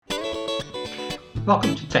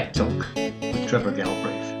Welcome to Tech Talk with Trevor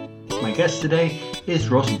Galbraith. My guest today is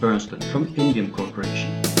Ross Berntson from Indium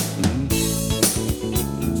Corporation.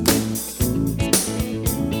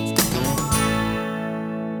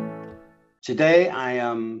 Today I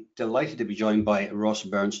am delighted to be joined by Ross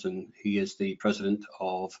Berntson. He is the president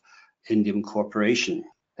of Indium Corporation.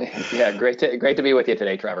 Yeah, great to be with you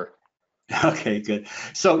today, Trevor. Okay, good.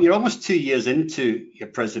 So you're almost 2 years into your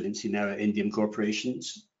presidency now at Indium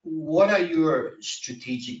Corporations. What are your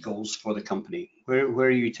strategic goals for the company? Where are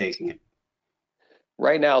you taking it?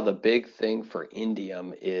 Right now, the big thing for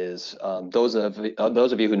Indium is those of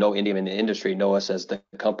you who know Indium in the industry know us as the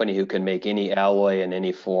company who can make any alloy in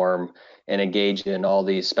any form and engage in all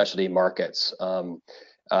these specialty markets.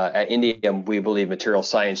 At Indium, we believe material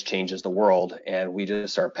science changes the world, and we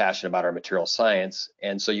just are passionate about our material science.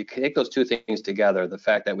 And so you take those two things together, the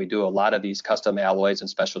fact that we do a lot of these custom alloys and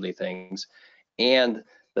specialty things, and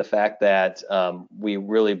the fact that we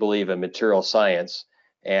really believe in material science,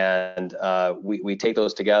 and we take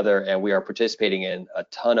those together, and we are participating in a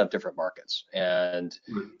ton of different markets. And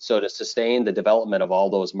so to sustain the development of all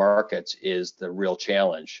those markets is the real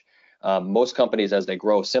challenge. Most companies, as they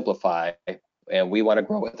grow, simplify, and we want to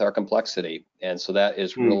grow with our complexity. And so that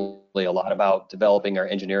is really a lot about developing our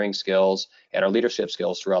engineering skills and our leadership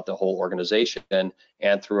skills throughout the whole organization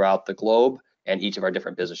and throughout the globe and each of our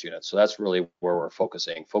different business units. So that's really where we're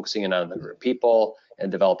focusing in on the group of people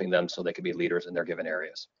and developing them so they can be leaders in their given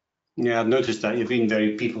areas. Yeah, I've noticed that you've been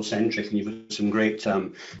very people-centric, and you've got some great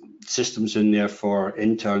systems in there for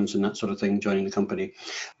interns and that sort of thing joining the company.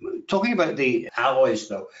 Talking about the alloys,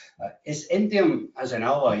 though, is indium as an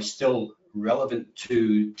alloy still relevant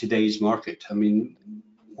to today's market? I mean,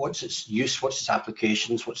 what's its use, what's its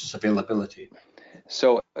applications, what's its availability?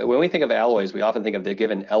 So when we think of alloys, we often think of the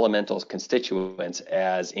given elemental constituents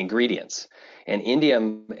as ingredients. And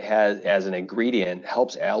indium as an ingredient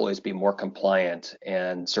helps alloys be more compliant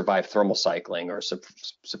and survive thermal cycling, or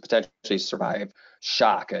potentially survive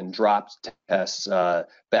shock and drop tests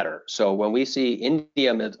better. So when we see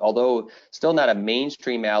indium, although still not a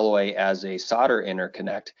mainstream alloy as a solder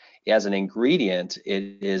interconnect, as an ingredient,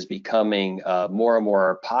 it is becoming more and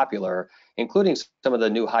more popular, including some of the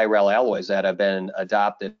new high-rel alloys that have been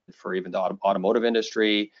adopted for even the automotive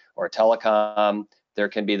industry or telecom. There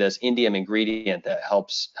can be this indium ingredient that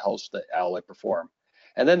helps the alloy perform.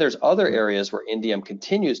 And then there's other areas where indium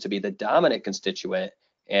continues to be the dominant constituent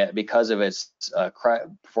because of its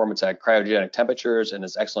performance at cryogenic temperatures and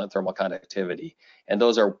its excellent thermal conductivity. And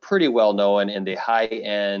those are pretty well known in the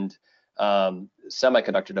high-end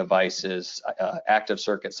semiconductor devices, active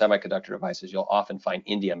circuit semiconductor devices. You'll often find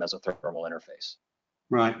indium as a thermal interface.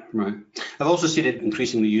 Right. I've also seen it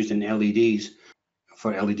increasingly used in LEDs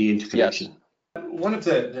for LED interconnection. Yes. One of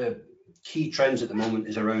the key trends at the moment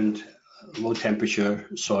is around low temperature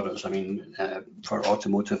solders. I mean, for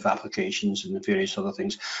automotive applications and various other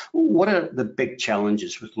things. What are the big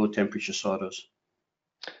challenges with low temperature solders?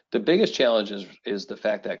 The biggest challenge is the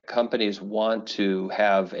fact that companies want to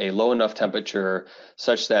have a low enough temperature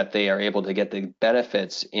such that they are able to get the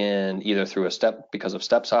benefits in either through because of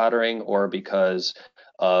step soldering or because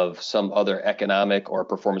of some other economic or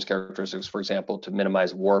performance characteristics, for example, to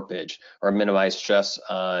minimize warpage or minimize stress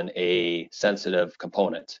on a sensitive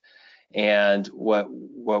component. And what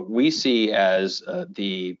we see as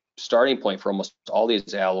the starting point for almost all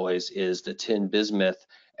these alloys is the tin bismuth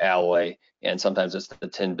alloy, and sometimes it's the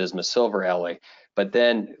tin bismuth silver alloy. But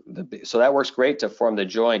then, so that works great to form the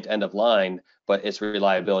joint end of line, but its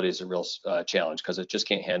reliability is a real challenge because it just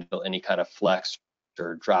can't handle any kind of flex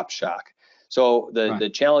or drop shock. So the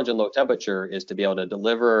challenge in low temperature is to be able to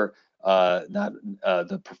deliver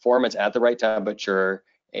the performance at the right temperature,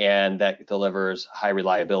 and that delivers high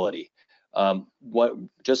reliability.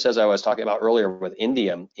 Just as I was talking about earlier with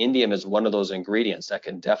indium is one of those ingredients that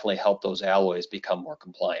can definitely help those alloys become more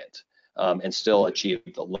compliant and still achieve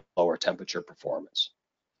the lower temperature performance.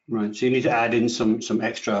 Right, so you need to add in some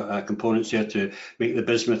extra components here to make the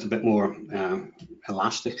bismuth a bit more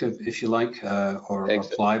elastic, if you like, or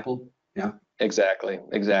pliable. Yeah. Exactly.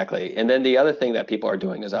 And then the other thing that people are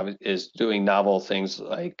doing is doing novel things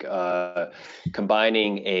like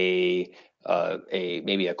combining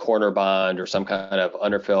maybe a corner bond or some kind of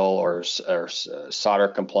underfill or solder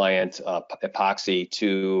compliant epoxy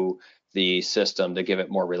to the system to give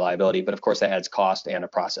it more reliability. But of course, that adds cost and a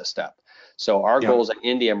process step. So our goals at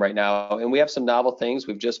Indium right now, and we have some novel things.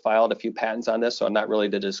 We've just filed a few patents on this, so I'm not really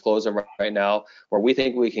to disclose them right now, where we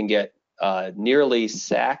think we can get nearly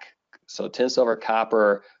SAC, so tin, silver,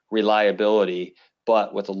 copper reliability,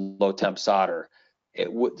 but with a low temp solder.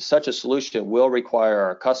 such a solution will require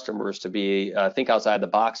our customers to be think outside the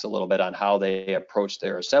box a little bit on how they approach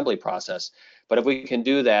their assembly process. But if we can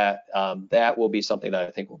do that, that will be something that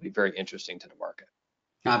I think will be very interesting to the market.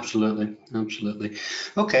 Absolutely, absolutely.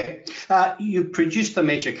 Okay, you produced a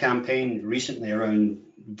major campaign recently around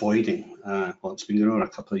voiding. Well, it's been going on a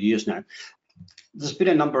couple of years now. There's been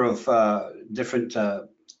a number of different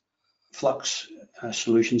flux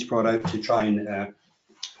solutions brought out to try and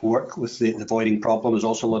work with the voiding problem. There's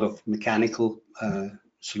also a lot of mechanical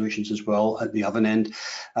solutions as well at the oven end.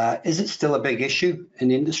 Is it still a big issue in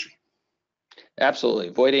the industry? Absolutely,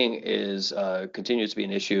 voiding is continues to be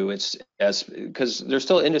an issue. It's because there's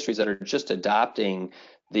still industries that are just adopting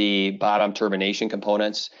the bottom turbination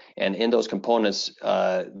components, and in those components,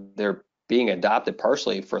 they're being adopted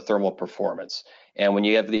partially for thermal performance. And when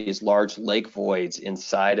you have these large lake voids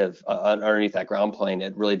inside of underneath that ground plane,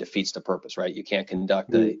 it really defeats the purpose, right? You can't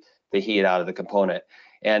conduct the heat out of the component.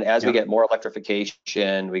 And as we get more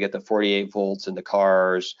electrification, we get the 48 volts in the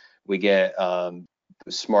cars, we get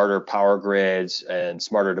smarter power grids and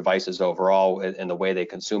smarter devices overall in the way they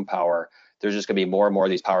consume power. There's just going to be more and more of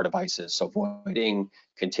these power devices. So voiding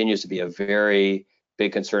continues to be a very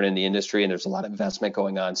big concern in the industry, and there's a lot of investment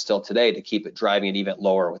going on still today to keep it driving it even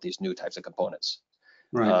lower with these new types of components.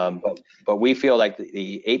 Right. But we feel like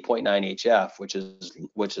the 8.9 HF,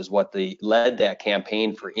 which is what led that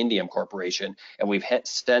campaign for Indium Corporation, and we've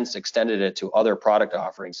since extended it to other product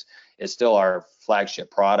offerings, is still our flagship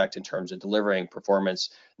product in terms of delivering performance,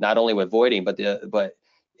 not only with voiding, but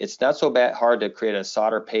it's not so hard to create a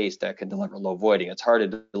solder paste that can deliver low voiding. It's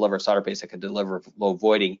hard to deliver a solder paste that can deliver low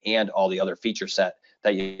voiding and all the other feature set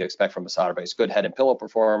that you expect from a solder paste. Good head and pillow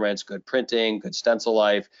performance, good printing, good stencil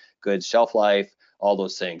life, good shelf life, all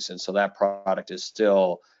those things. And so that product is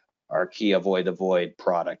still our key avoid the void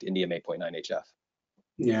product, Indium 8.9 HF.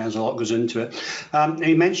 Yeah, there's a lot goes into it.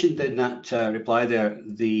 You mentioned in that reply there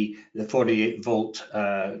the 48 volt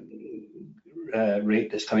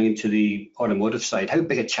rate that's coming into the automotive side. How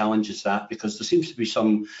big a challenge is that? Because there seems to be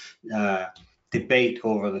some debate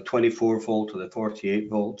over the 24 volt or the 48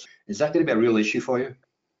 volts. Is that going to be a real issue for you?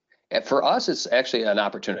 For us, it's actually an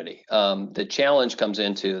opportunity. The challenge comes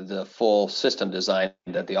into the full system design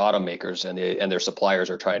that the automakers and their suppliers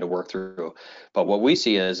are trying to work through. But what we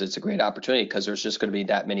see is it's a great opportunity because there's just going to be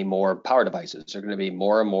that many more power devices. There are going to be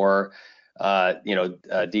more and more,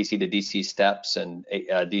 DC to DC steps and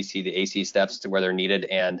DC to AC steps to where they're needed,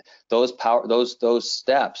 and those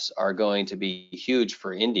steps are going to be huge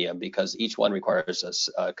for Indium because each one requires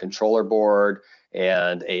a controller board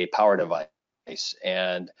and a power device.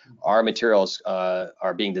 And our materials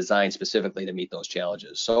are being designed specifically to meet those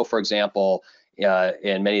challenges. So, for example,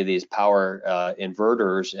 in many of these power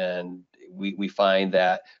inverters, and we find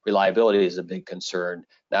that reliability is a big concern.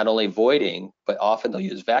 Not only voiding, but often they'll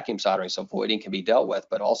use vacuum soldering, so voiding can be dealt with,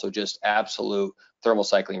 but also just absolute thermal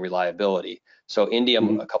cycling reliability. So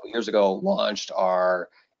Indium a couple years ago launched our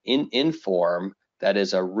Inform, that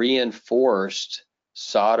is a reinforced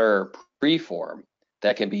solder preform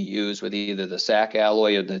that can be used with either the SAC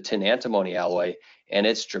alloy or the tin antimony alloy, and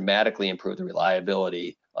it's dramatically improved the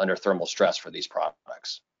reliability under thermal stress for these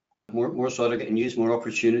products. More solder getting used, more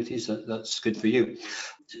opportunities. That's good for you.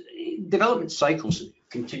 Development cycles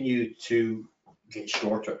continue to get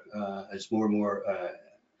shorter as more and more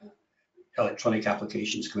electronic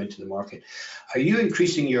applications come into the market. Are you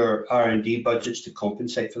increasing your R&D budgets to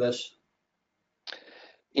compensate for this?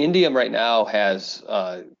 Indium right now has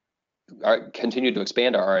continued to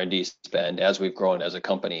expand our R&D spend as we've grown as a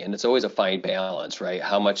company, and it's always a fine balance, right?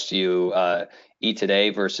 How much do you eat today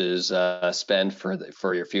versus spend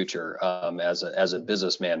for your future as a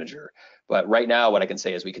business manager? But right now, what I can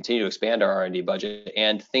say is we continue to expand our R&D budget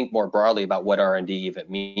and think more broadly about what R&D even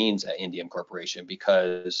means at Indium Corporation,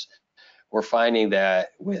 because we're finding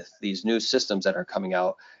that with these new systems that are coming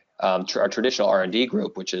out, our traditional R&D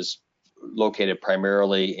group, which is located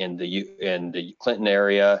primarily in the Clinton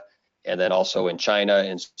area, and then also in China,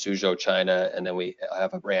 in Suzhou, China, and then we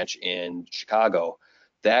have a branch in Chicago.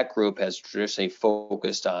 That group has traditionally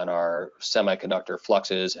focused on our semiconductor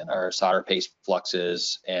fluxes and our solder paste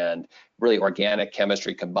fluxes and really organic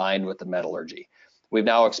chemistry combined with the metallurgy. We've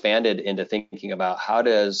now expanded into thinking about how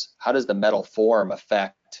does the metal form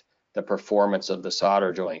affect the performance of the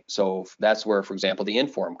solder joint. So that's where, for example, the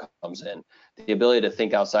Inform comes in. The ability to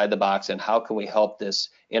think outside the box and how can we help this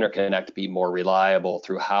interconnect be more reliable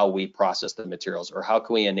through how we process the materials, or how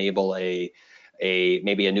can we enable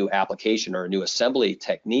maybe a new application or a new assembly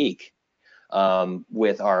technique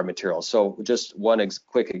with our materials. So just one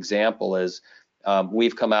quick example is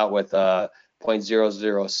we've come out with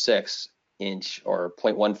 0.006 inch or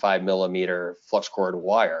 0.15 millimeter flux cord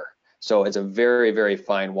wire. So it's a very, very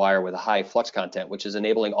fine wire with a high flux content, which is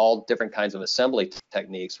enabling all different kinds of assembly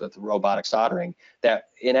techniques with robotic soldering that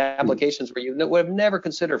in applications where you would have never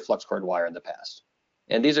considered flux cord wire in the past.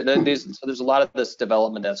 And so there's a lot of this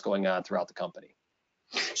development that's going on throughout the company.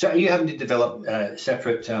 So are you having to develop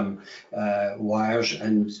separate wires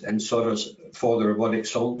and solders for the robotic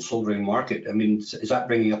soldering market? I mean, is that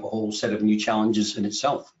bringing up a whole set of new challenges in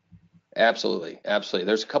itself? Absolutely, absolutely.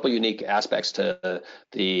 There's a couple unique aspects to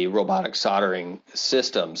the robotic soldering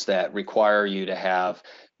systems that require you to have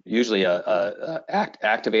usually a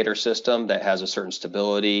activator system that has a certain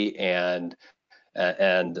stability and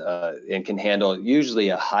can handle usually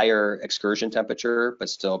a higher excursion temperature, but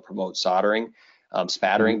still promote soldering.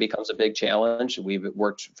 Spattering becomes a big challenge. We've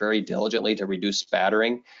worked very diligently to reduce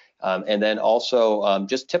spattering, and then also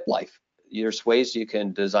just tip life. There's ways you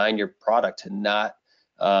can design your product to not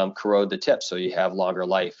corrode the tips, so you have longer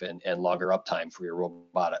life and longer uptime for your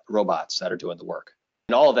robots that are doing the work.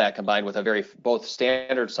 And all of that combined with both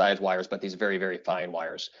standard size wires, but these very, very fine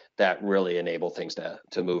wires that really enable things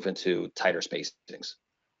to move into tighter spacings.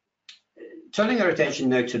 Turning our attention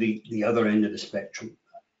now to the other end of the spectrum,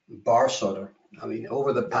 bar solder. I mean,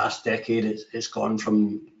 over the past decade, it's gone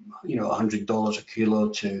from $100 a kilo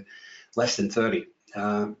to less than 30.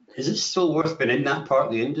 Is it still worth being in that part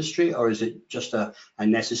of the industry, or is it just a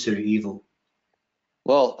necessary evil?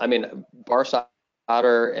 Well, I mean, bar solder,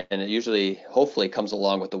 and it usually, hopefully, comes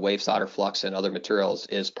along with the wave solder flux and other materials,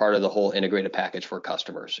 is part of the whole integrated package for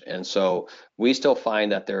customers. And so we still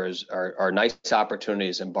find that are nice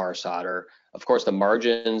opportunities in bar solder. Of course, the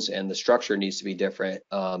margins and the structure needs to be different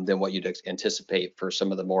than what you'd anticipate for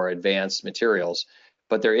some of the more advanced materials.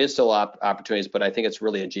 But there is still opportunities, but I think it's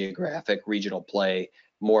really a geographic, regional play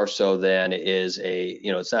more so than it is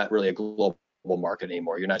it's not really a global market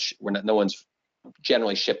anymore. No one's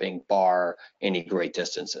generally shipping bar any great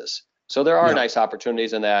distances. So there are nice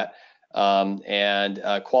opportunities in that,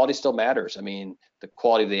 and quality still matters. I mean, the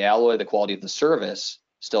quality of the alloy, the quality of the service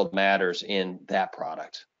still matters in that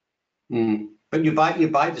product. But you buy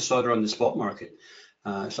the solder on the spot market.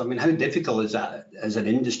 So I mean, how difficult is that as an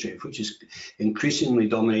industry, which is increasingly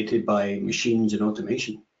dominated by machines and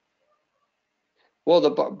automation? Well, the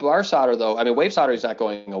bar solder, though, I mean, wave solder is not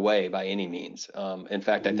going away by any means. In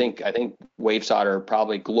fact, I think wave solder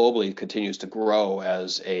probably globally continues to grow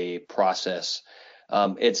as a process.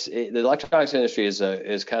 The electronics industry is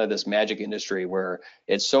kind of this magic industry where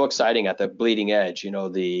it's so exciting at the bleeding edge.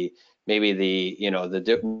 The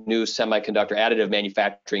new semiconductor additive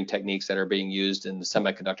manufacturing techniques that are being used in the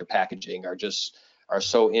semiconductor packaging are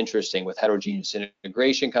so interesting, with heterogeneous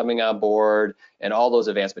integration coming on board and all those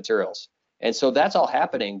advanced materials. And so that's all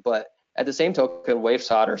happening, but at the same token, wave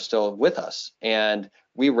solder is still with us, and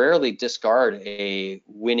we rarely discard a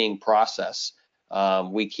winning process.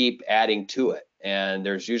 We keep adding to it, and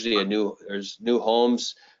there's usually there's new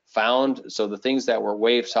homes found. So the things that were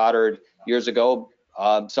wave soldered years ago,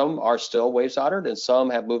 some are still wave soldered, and some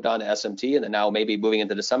have moved on to SMT, and then now maybe moving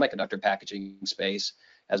into the semiconductor packaging space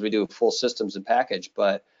as we do full systems and package.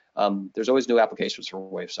 But there's always new applications for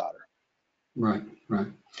wave solder. Right.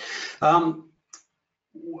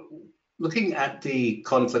 Looking at the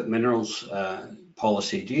conflict minerals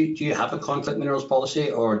policy, do you have a conflict minerals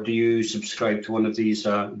policy, or do you subscribe to one of these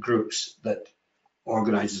groups that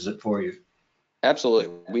organizes it for you? Absolutely.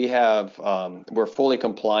 We have, we're fully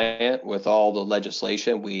compliant with all the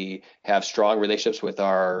legislation. We have strong relationships with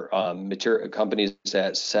our material companies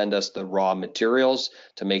that send us the raw materials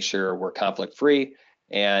to make sure we're conflict free,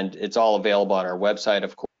 and it's all available on our website,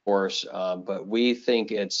 of course. But we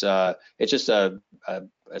think it's just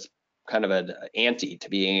it's kind of an ante to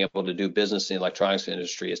being able to do business in the electronics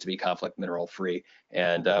industry is to be conflict mineral free,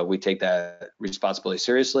 and we take that responsibility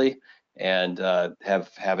seriously, and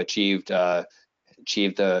have achieved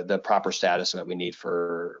the proper status that we need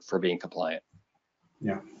for being compliant.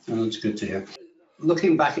 Yeah, well, that's good to hear.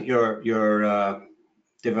 Looking back at your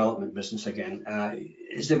development business again,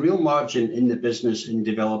 is the real margin in the business in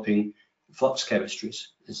developing flux chemistries?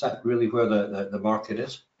 Is that really where the market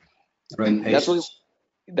is? Around paces?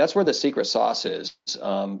 That's where the secret sauce is.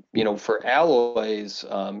 For alloys,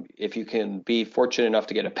 if you can be fortunate enough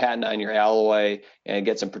to get a patent on your alloy and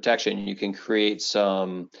get some protection, you can create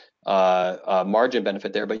some margin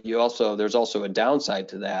benefit there. But there's also a downside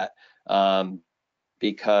to that,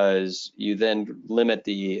 because you then limit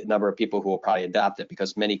the number of people who will probably adopt it,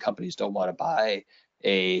 because many companies don't want to buy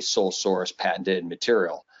a sole source patented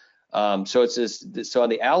material. So on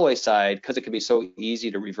the alloy side, because it can be so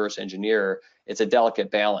easy to reverse engineer, it's a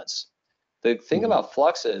delicate balance. The thing about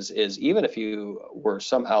fluxes is even if you were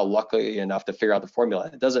somehow lucky enough to figure out the formula,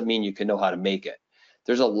 it doesn't mean you can know how to make it.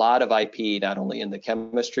 There's a lot of IP not only in the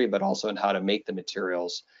chemistry but also in how to make the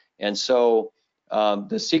materials. And so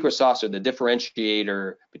the secret sauce or the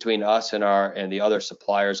differentiator between us and the other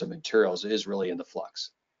suppliers of materials is really in the flux.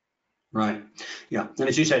 Right. Yeah. And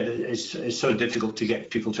as you said, it's so difficult to get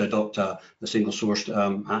people to adopt a single sourced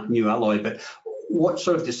new alloy. But what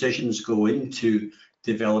sort of decisions go into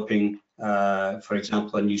developing, for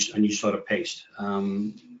example, a new sort of paste?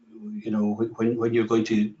 You know, when you're going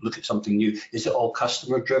to look at something new, is it all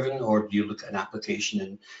customer driven, or do you look at an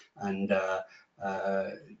application and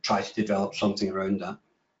try to develop something around that?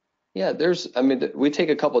 Yeah, I mean, we take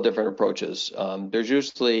a couple different approaches. There's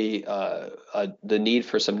usually the need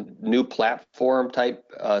for some new platform type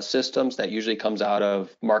systems that usually comes out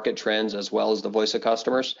of market trends as well as the voice of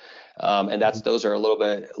customers. And those are a little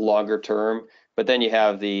bit longer term, but then you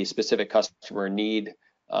have the specific customer need.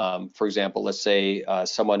 For example, let's say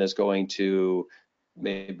someone is going to,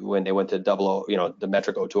 maybe when they went to the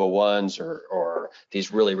metric 0201s or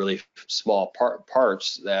these really, really small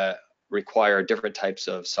parts that require different types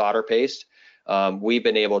of solder paste. We've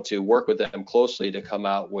been able to work with them closely to come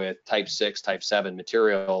out with type 6, type 7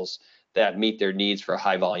 materials that meet their needs for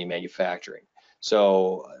high volume manufacturing.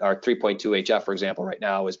 So our 3.2 HF, for example, right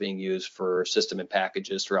now is being used for system and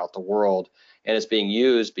packages throughout the world. And it's being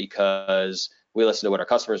used because we listened to what our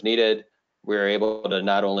customers needed. We were able to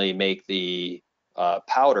not only make the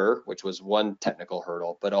powder, which was one technical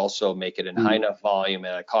hurdle, but also make it in high enough volume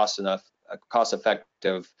and a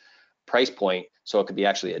cost-effective price point so it could be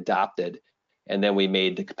actually adopted, and then we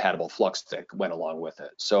made the compatible flux that went along with it.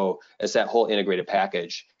 So it's that whole integrated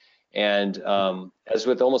package. And as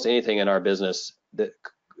with almost anything in our business,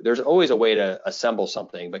 there's always a way to assemble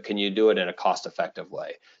something, but can you do it in a cost-effective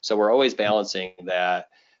way? So we're always balancing that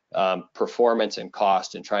performance and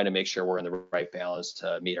cost and trying to make sure we're in the right balance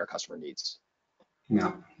to meet our customer needs.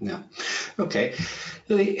 Yeah. Okay.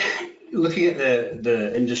 Looking at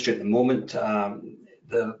the industry at the moment,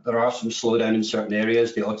 there are some slowdown in certain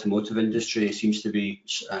areas. The automotive industry seems to be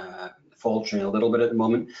faltering a little bit at the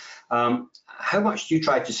moment. How much do you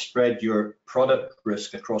try to spread your product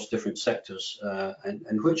risk across different sectors,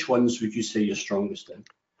 and which ones would you say you're strongest in?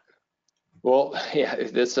 Well, yeah,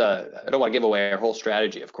 I don't want to give away our whole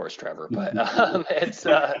strategy, of course, Trevor, but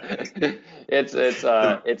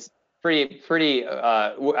it's pretty.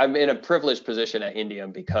 I'm in a privileged position at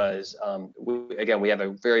Indium because we have a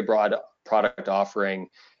very broad product offering,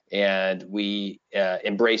 and we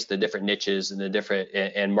embrace the different niches and the different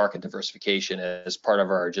and market diversification as part of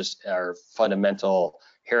our fundamental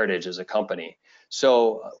heritage as a company.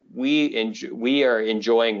 So we are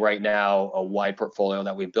enjoying right now a wide portfolio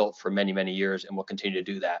that we've built for many, many years, and we'll continue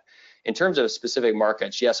to do that. In terms of specific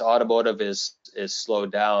markets, yes, automotive is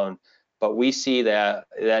slowed down, but we see that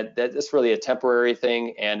it's really a temporary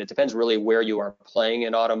thing, and it depends really where you are playing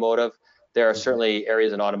in automotive. There are certainly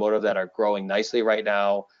areas in automotive that are growing nicely right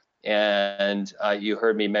now, and you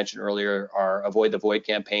heard me mention earlier our Avoid the Void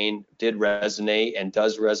campaign did resonate and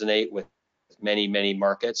does resonate with many, many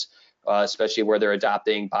markets, especially where they're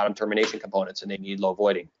adopting bottom termination components and they need low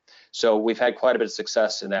voiding. So we've had quite a bit of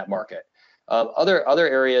success in that market. Other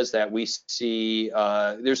areas that we see,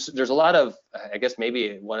 there's a lot of, I guess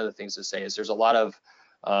maybe one of the things to say is there's a lot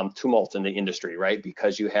of tumult in the industry, right?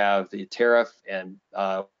 Because you have the tariff and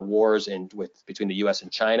wars between the U.S.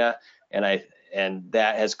 and China, and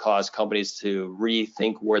that has caused companies to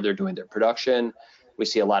rethink where they're doing their production. We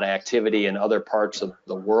see a lot of activity in other parts of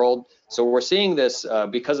the world. So we're seeing this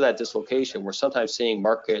because of that dislocation. We're sometimes seeing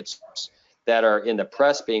markets that are in the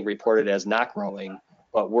press being reported as not growing,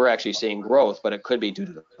 but we're actually seeing growth, but it could be due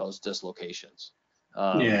to those dislocations.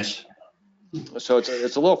 Yes. So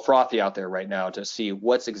it's a little frothy out there right now to see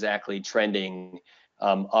what's exactly trending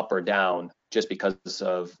up or down, just because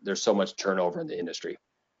there's so much turnover in the industry.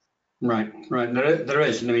 Right. There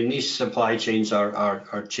is. I mean, these supply chains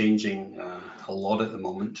are changing a lot at the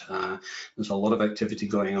moment. There's a lot of activity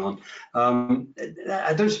going on.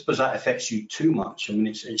 I don't suppose that affects you too much. I mean,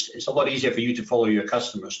 it's a lot easier for you to follow your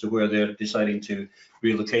customers to where they're deciding to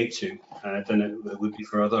relocate to than it would be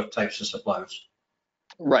for other types of suppliers.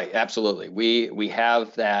 Right. Absolutely. We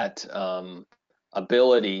have that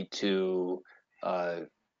ability to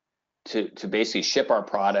basically ship our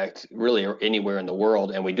product really anywhere in the world,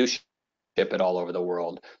 and we do ship it all over the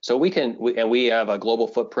world. So we have a global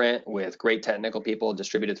footprint with great technical people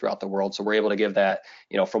distributed throughout the world. So we're able to give that,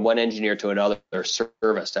 from one engineer to another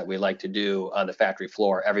service that we like to do on the factory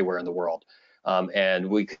floor everywhere in the world. And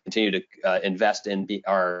we continue to invest in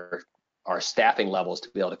our staffing levels to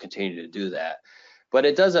be able to continue to do that. But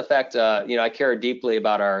it does affect, I care deeply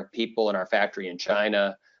about our people and our factory in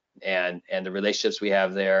China and the relationships we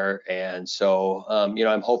have there. And so,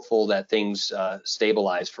 I'm hopeful that things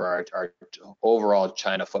stabilize for our overall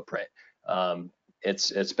China footprint.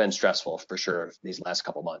 It's been stressful for sure these last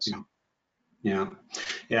couple months. Yeah,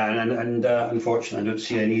 and unfortunately, I don't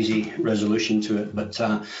see an easy resolution to it, but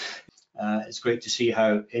it's great to see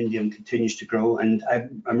how Indium continues to grow, and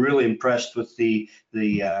I'm really impressed with the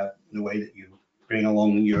way that you bring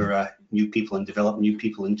along your new people and develop new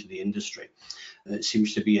people into the industry. It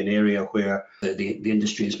seems to be an area where the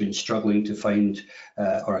industry has been struggling to find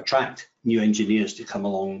or attract new engineers to come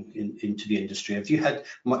along into the industry. Have you had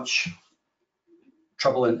much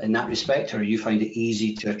trouble in that respect, or you find it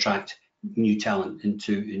easy to attract new talent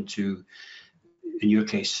into in your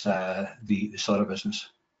case, the solar business?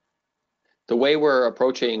 The way we're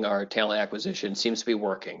approaching our talent acquisition seems to be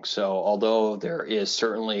working. So although there is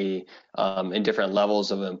certainly in different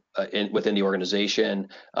levels of within the organization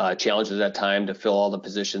challenges at time to fill all the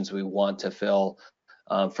positions we want to fill,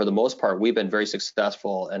 for the most part, we've been very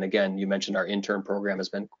successful. And again, you mentioned our intern program has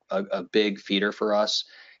been a big feeder for us.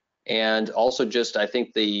 And also just, I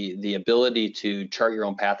think the ability to chart your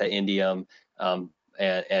own path at Indium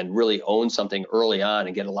and really own something early on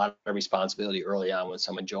and get a lot of responsibility early on when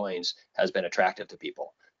someone joins has been attractive to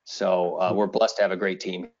people. So we're blessed to have a great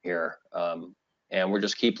team here. And we're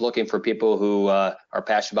just keep looking for people who are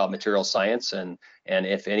passionate about material science. And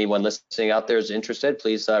if anyone listening out there is interested,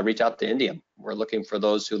 please reach out to Indium. We're looking for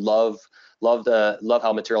those who love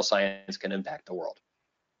how material science can impact the world.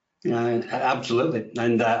 Yeah, absolutely,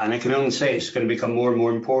 and I can only say it's going to become more and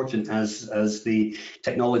more important as the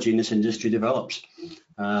technology in this industry develops.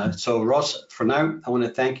 So Ross, for now, I want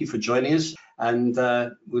to thank you for joining us, and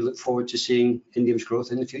we look forward to seeing Indium's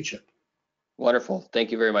growth in the future. Wonderful.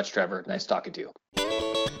 Thank you very much, Trevor. Nice talking to you.